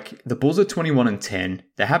nonetheless, like, the Bulls are 21-10.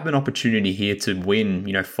 They have an opportunity here to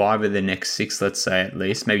win, 5 of the next 6, let's say at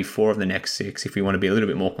least, maybe 4 of the next 6 if we want to be a little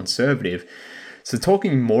bit more conservative. So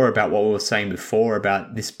talking more about what we were saying before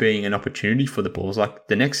about this being an opportunity for the Bulls, like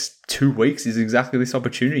the next 2 weeks is exactly this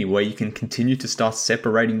opportunity where you can continue to start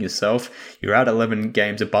separating yourself. You're at 11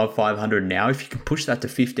 games above 500 now. If you can push that to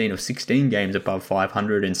 15 or 16 games above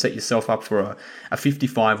 500 and set yourself up for a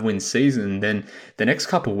 55-win season, then the next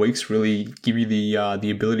couple of weeks really give you the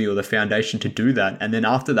ability or the foundation to do that. And then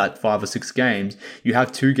after that 5 or 6 games, you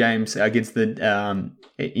have 2 games against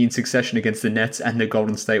in succession against the Nets and the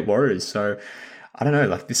Golden State Warriors. So I don't know,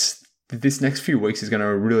 like this next few weeks is going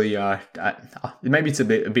to really, maybe it's a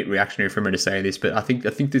bit reactionary for me to say this, but I think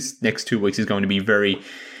this next 2 weeks is going to be very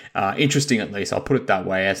interesting, at least. I'll put it that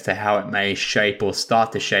way, as to how it may shape or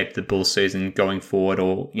start to shape the Bulls season going forward,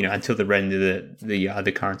 or, until the end of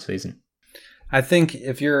the current season. I think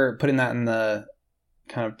if you're putting that in the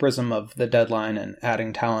kind of prism of the deadline and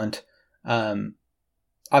adding talent,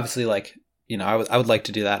 obviously, like, I would like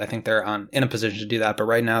to do that. I think they're in a position to do that. But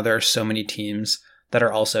right now there are so many teams that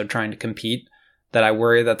are also trying to compete that I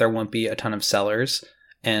worry that there won't be a ton of sellers.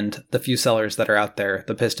 And the few sellers that are out there,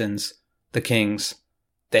 the Pistons, the Kings,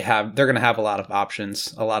 they're going to have a lot of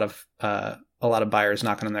options, a lot of buyers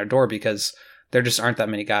knocking on their door, because there just aren't that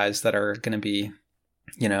many guys that are going to be,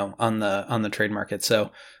 on the trade market.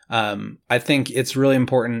 So I think it's really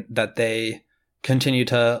important that they continue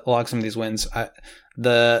to log some of these wins.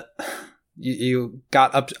 You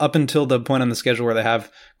got up until the point on the schedule where they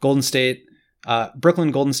have Golden State,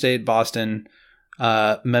 Brooklyn, Golden State, Boston,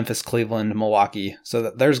 Memphis, Cleveland, Milwaukee.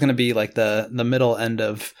 So there's going to be like the middle end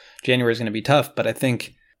of January is going to be tough. But I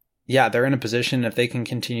think, they're in a position, if they can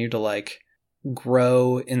continue to like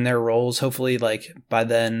grow in their roles, hopefully like by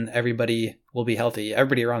then everybody will be healthy.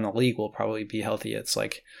 Everybody around the league will probably be healthy. It's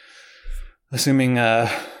like, assuming they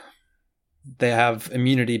have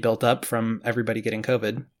immunity built up from everybody getting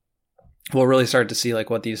COVID, we'll really start to see like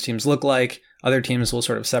what these teams look like. Other teams will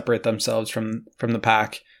sort of separate themselves from the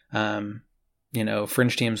pack.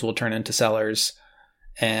 Fringe teams will turn into sellers,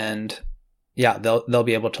 and they'll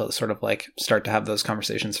be able to sort of like start to have those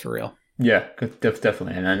conversations for real. Yeah,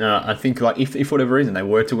 definitely. And I think like if for whatever reason they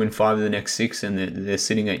were to win 5 of the next 6 and they're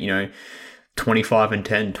sitting at 25-10,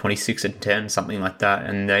 26-10, something like that,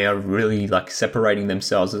 and they are really like separating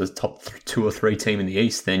themselves as a top 2 or 3 team in the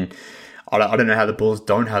East, then I don't know how the Bulls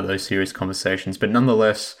don't have those serious conversations. But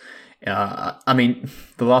nonetheless, I mean,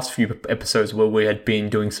 the last few episodes where we had been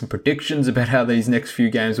doing some predictions about how these next few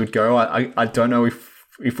games would go, I don't know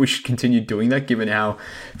if we should continue doing that, given how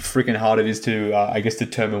freaking hard it is to,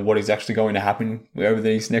 determine what is actually going to happen over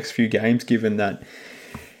these next few games, given that,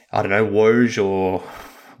 I don't know, Woj or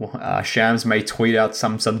Shams may tweet out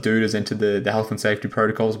some dude has entered the health and safety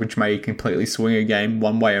protocols, which may completely swing a game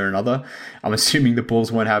one way or another. I'm assuming the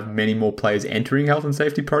Bulls won't have many more players entering health and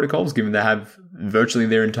safety protocols, given they have virtually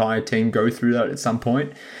their entire team go through that at some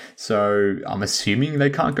point. So I'm assuming they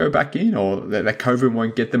can't go back in, or that COVID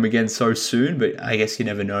won't get them again so soon, but I guess you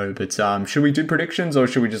never know. But should we do predictions, or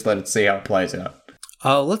should we just let it see how it plays out?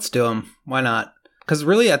 Let's do them. Why not? Because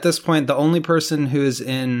really at this point, the only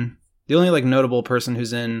like notable person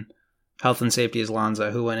who's in health and safety is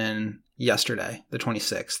Lonzo, who went in yesterday, the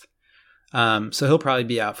 26th. So he'll probably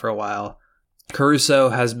be out for a while. Caruso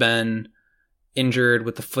has been injured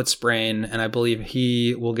with the foot sprain, and I believe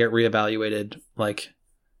he will get reevaluated like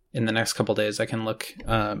in the next couple days. I can look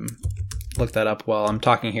that up while I'm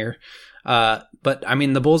talking here. But I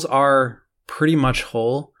mean, the Bulls are pretty much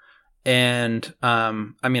whole. And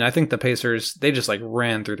I think the Pacers, they just like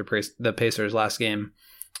ran through the Pacers last game.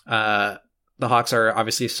 The Hawks are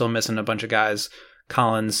obviously still missing a bunch of guys.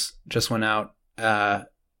 Collins just went out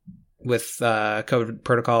with COVID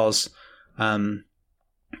protocols.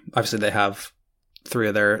 Obviously, they have 3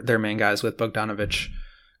 of their main guys with Bogdanovic,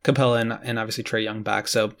 Capella, and obviously Trae Young back.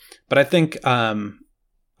 So, but I think they'll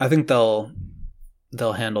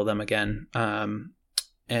handle them again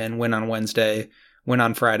and win on Wednesday. win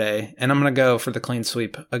on Friday, and I'm going to go for the clean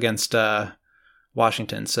sweep against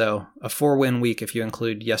Washington. So a 4-win week if you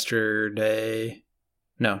include today.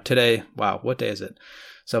 Wow, what day is it?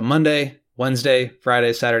 So Monday, Wednesday,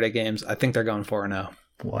 Friday, Saturday games. I think they're going 4-0.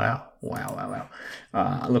 Wow.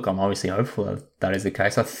 Look, I'm obviously hopeful that is the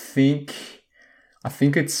case. I think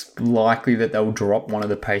it's likely that they'll drop one of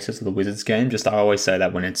the Pacers of the Wizards game. I always say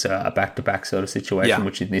that when it's a back-to-back sort of situation,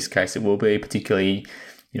 which in this case it will be, particularly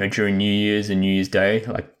during New Year's and New Year's Day,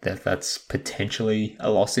 like that's potentially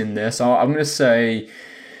a loss in there. So I'm going to say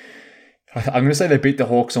they beat the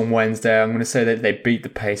Hawks on Wednesday. I'm going to say that they beat the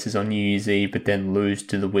Pacers on New Year's Eve, but then lose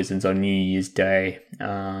to the Wizards on New Year's Day.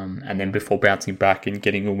 And then before bouncing back and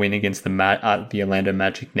getting a win against the Orlando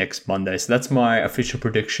Magic next Monday. So that's my official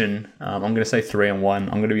prediction. I'm going to say 3-1. I'm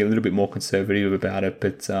going to be a little bit more conservative about it,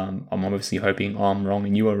 but I'm obviously hoping I'm wrong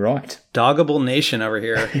and you are right. Doggable Nation over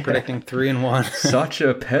here, predicting 3-1. Such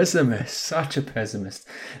a pessimist.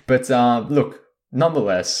 But look,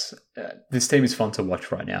 nonetheless, this team is fun to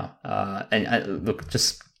watch right now. And look,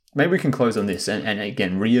 just maybe we can close on this and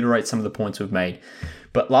again, reiterate some of the points we've made.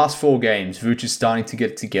 But last 4 games, Vooch is starting to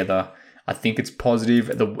get it together. I think it's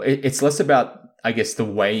positive. It's less about, it's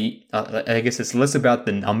less about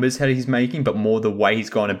the numbers that he's making, but more the way he's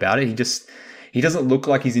gone about it. He doesn't look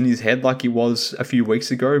like he's in his head like he was a few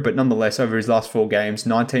weeks ago, but nonetheless, over his last 4 games,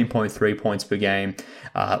 19.3 points per game,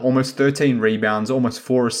 almost 13 rebounds, almost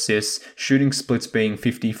 4 assists, shooting splits being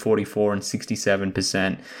 50, 44, and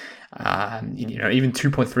 67%. Even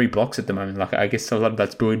 2.3 blocks at the moment. Like, I guess a lot of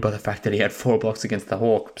that's buoyed by the fact that he had 4 blocks against the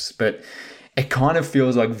Hawks, but it kind of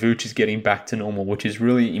feels like Vooch is getting back to normal, which is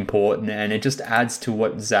really important, and it just adds to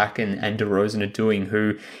what Zach and DeRozan are doing,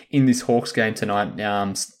 who in this Hawks game tonight,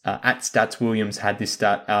 at Stats Williams had this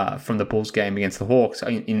stat from the Bulls game against the Hawks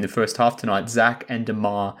in the first half tonight. Zach and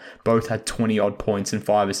DeMar both had 20-odd points and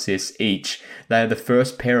 5 assists each. They are the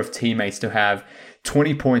first pair of teammates to have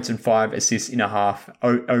 20 points and 5 assists in a half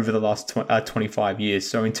over the last 25 years.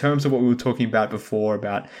 So in terms of what we were talking about before,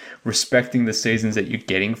 about respecting the seasons that you're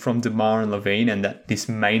getting from DeMar and LaVine, and that this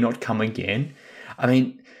may not come again. I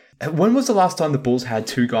mean, when was the last time the Bulls had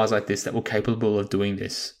 2 guys like this that were capable of doing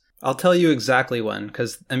this? I'll tell you exactly when,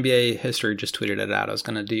 because NBA History just tweeted it out. I was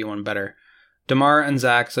going to do you one better. DeMar and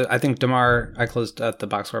Zach. So I think DeMar, I closed at the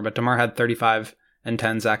box score, but DeMar had 35 and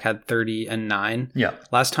 10. Zach had 30 and 9. Yeah.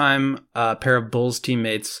 Last time a pair of Bulls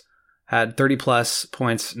teammates had 30 plus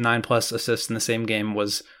points, 9 plus assists in the same game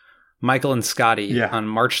was Michael and Scotty on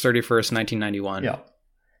March 31st, 1991. Yeah.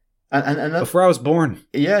 And before I was born.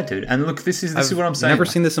 Yeah, dude. And look, this is what I'm saying. Never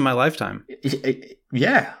seen this in my lifetime.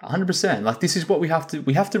 Yeah, 100%. Like, this is what we have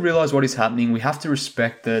to realize what is happening. We have to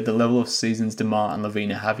respect the level of seasons DeMar and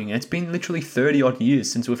LaVine are having. And it's been literally 30 odd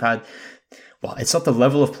years since we've had. Well, it's not the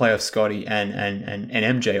level of play of Scotty and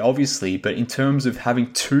MJ, obviously, but in terms of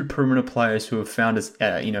having 2 perimeter players who have found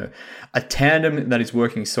a tandem that is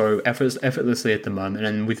working so effortlessly at the moment,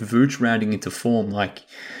 and with Vooch rounding into form, like,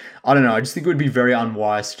 I don't know, I just think it would be very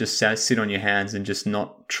unwise to just sit on your hands and just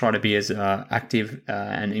not try to be as active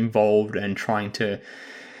and involved and trying to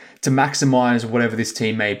maximize whatever this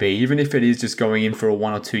team may be, even if it is just going in for a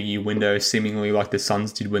 1 or 2 year window, seemingly like the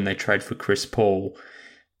Suns did when they trade for Chris Paul.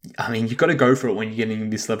 I mean, you've got to go for it when you're getting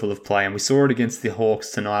this level of play. And we saw it against the Hawks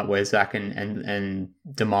tonight, where Zach and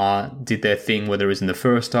DeMar did their thing, whether it was in the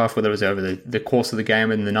first half, whether it was over the course of the game,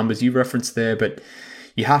 and the numbers you referenced there. But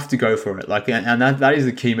you have to go for it. Like, and that is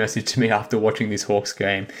the key message to me after watching this Hawks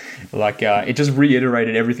game. Like, it just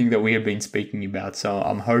reiterated everything that we have been speaking about. So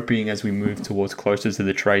I'm hoping as we move towards closer to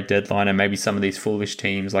the trade deadline, and maybe some of these foolish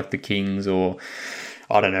teams like the Kings or,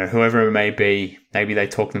 I don't know, whoever it may be, maybe they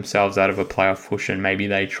talk themselves out of a playoff push, and maybe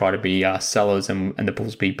they try to be sellers and the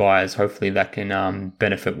Bulls be buyers. Hopefully that can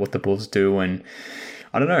benefit what the Bulls do. And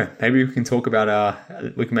I don't know, maybe we can talk about,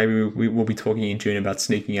 maybe we will be talking in June about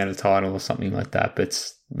sneaking out a title or something like that.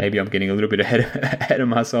 But maybe I'm getting a little bit ahead of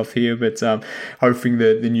myself here. But hoping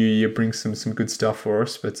that the new year brings some good stuff for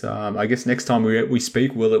us. But I guess next time we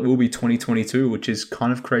speak, it will be 2022, which is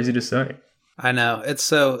kind of crazy to say. I know. It's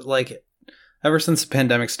so, like, ever since the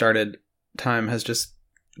pandemic started, time has just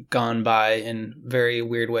gone by in very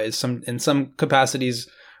weird ways. In some capacities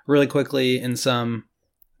really quickly, in some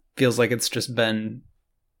feels like it's just been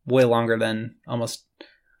way longer than almost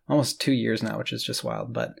 2 years now, which is just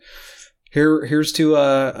wild. But here's to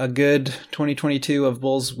a good 2022 of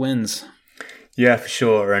Bulls wins. Yeah, for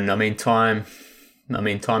sure. And I mean, time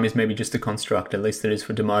is maybe just a construct. At least it is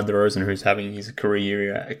for DeMar DeRozan, who's having his career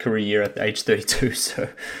year at age 32. So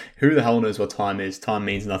who the hell knows what time is? Time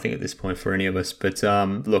means nothing at this point for any of us. But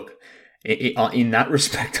look, in that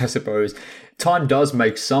respect, I suppose time does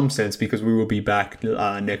make some sense, because we will be back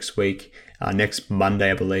next week next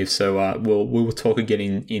Monday, I believe. So we'll talk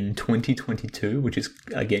again in 2022, which is,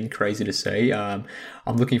 again, crazy to say. I'm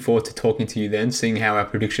looking forward to talking to you then, seeing how our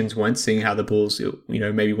predictions went, seeing how the Bulls,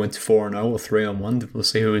 maybe went to 4-0 or 3-1. We'll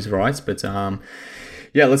see who is right. But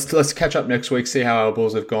yeah, let's catch up next week, see how our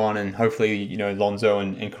Bulls have gone, and hopefully, Lonzo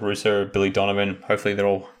and Caruso, Billy Donovan, hopefully they're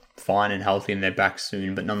all fine and healthy and they're back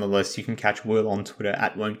soon. But nonetheless, you can catch Will on Twitter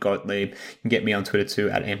at Will Gottlieb. You can get me on Twitter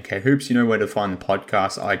too at MKHoops. You know where to find the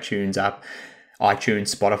podcast, iTunes app,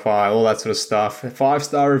 iTunes, Spotify, all that sort of stuff.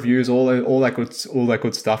 5-star reviews, all that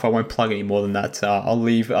good stuff. I won't plug any more than that. I'll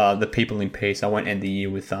leave the people in peace. I won't end the year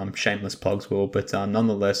with shameless plugs, Will. But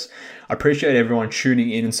nonetheless, I appreciate everyone tuning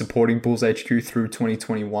in and supporting BullsHQ through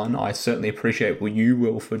 2021. I certainly appreciate you,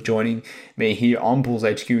 Will, for joining me here on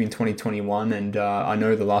BullsHQ in 2021. And I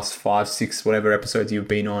know the last 5, 6, whatever episodes you've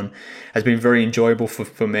been on has been very enjoyable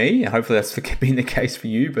for me. Hopefully that's been the case for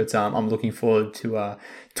you. But I'm looking forward to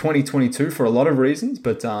 2022 for a lot of reasons,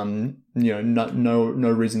 but no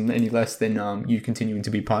reason any less than you continuing to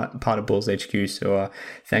be part of BullsHQ. So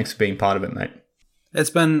thanks for being part of it, mate. It's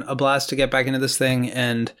been a blast to get back into this thing,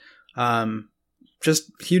 and just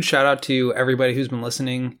huge shout out to everybody who's been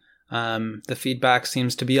listening. The feedback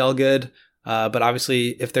seems to be all good, but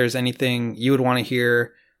obviously if there's anything you would want to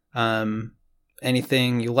hear,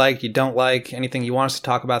 anything you like, you don't like, anything you want us to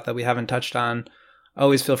talk about that we haven't touched on,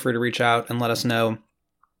 always feel free to reach out and let us know.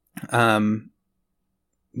 I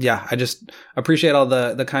just appreciate all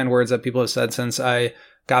the kind words that people have said since I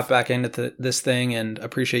got back into this thing, and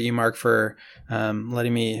appreciate you, Mark, for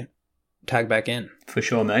letting me tag back in. For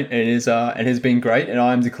sure, mate. It has been great, and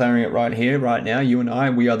I am declaring it right here, right now. You and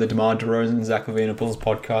I, we are the DeMar, DeRozan, and Zach LaVine Bulls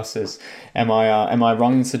podcasters. Am I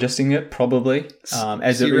wrong in suggesting it? Probably.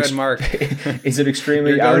 As you read, Mark. Is it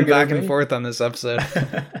extremely You're arrogant? Going back and forth on this episode.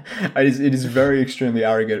 It is very extremely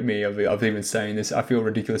arrogant of me of even saying this. I feel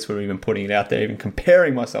ridiculous for even putting it out there, even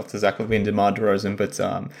comparing myself to Zach LaVine, DeMar, DeRozan. But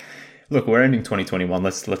look, we're ending 2021.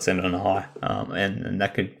 Let's end it on a high, and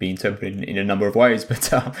that could be interpreted in a number of ways.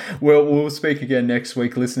 But we'll speak again next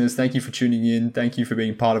week, listeners. Thank you for tuning in. Thank you for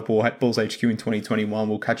being part of BullsHQ in 2021.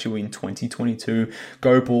 We'll catch you in 2022.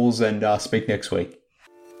 Go Bulls, and speak next week.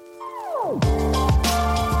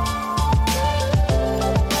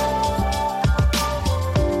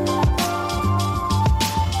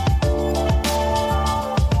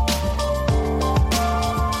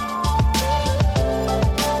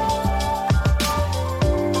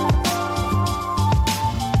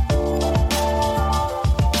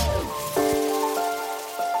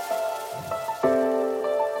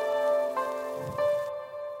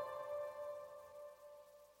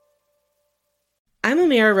 I'm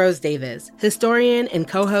Amira Rose Davis, historian and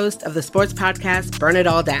co-host of the sports podcast Burn It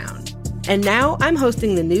All Down. And now I'm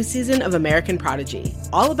hosting the new season of American Prodigy,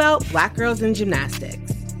 all about Black girls in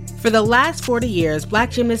gymnastics. For the last 40 years,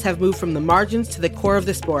 Black gymnasts have moved from the margins to the core of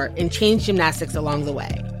the sport and changed gymnastics along the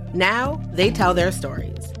way. Now, they tell their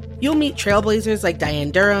stories. You'll meet trailblazers like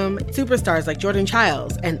Diane Durham, superstars like Jordan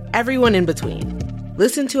Childs, and everyone in between.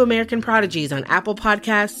 Listen to American Prodigies on Apple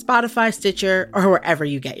Podcasts, Spotify, Stitcher, or wherever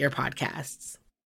you get your podcasts.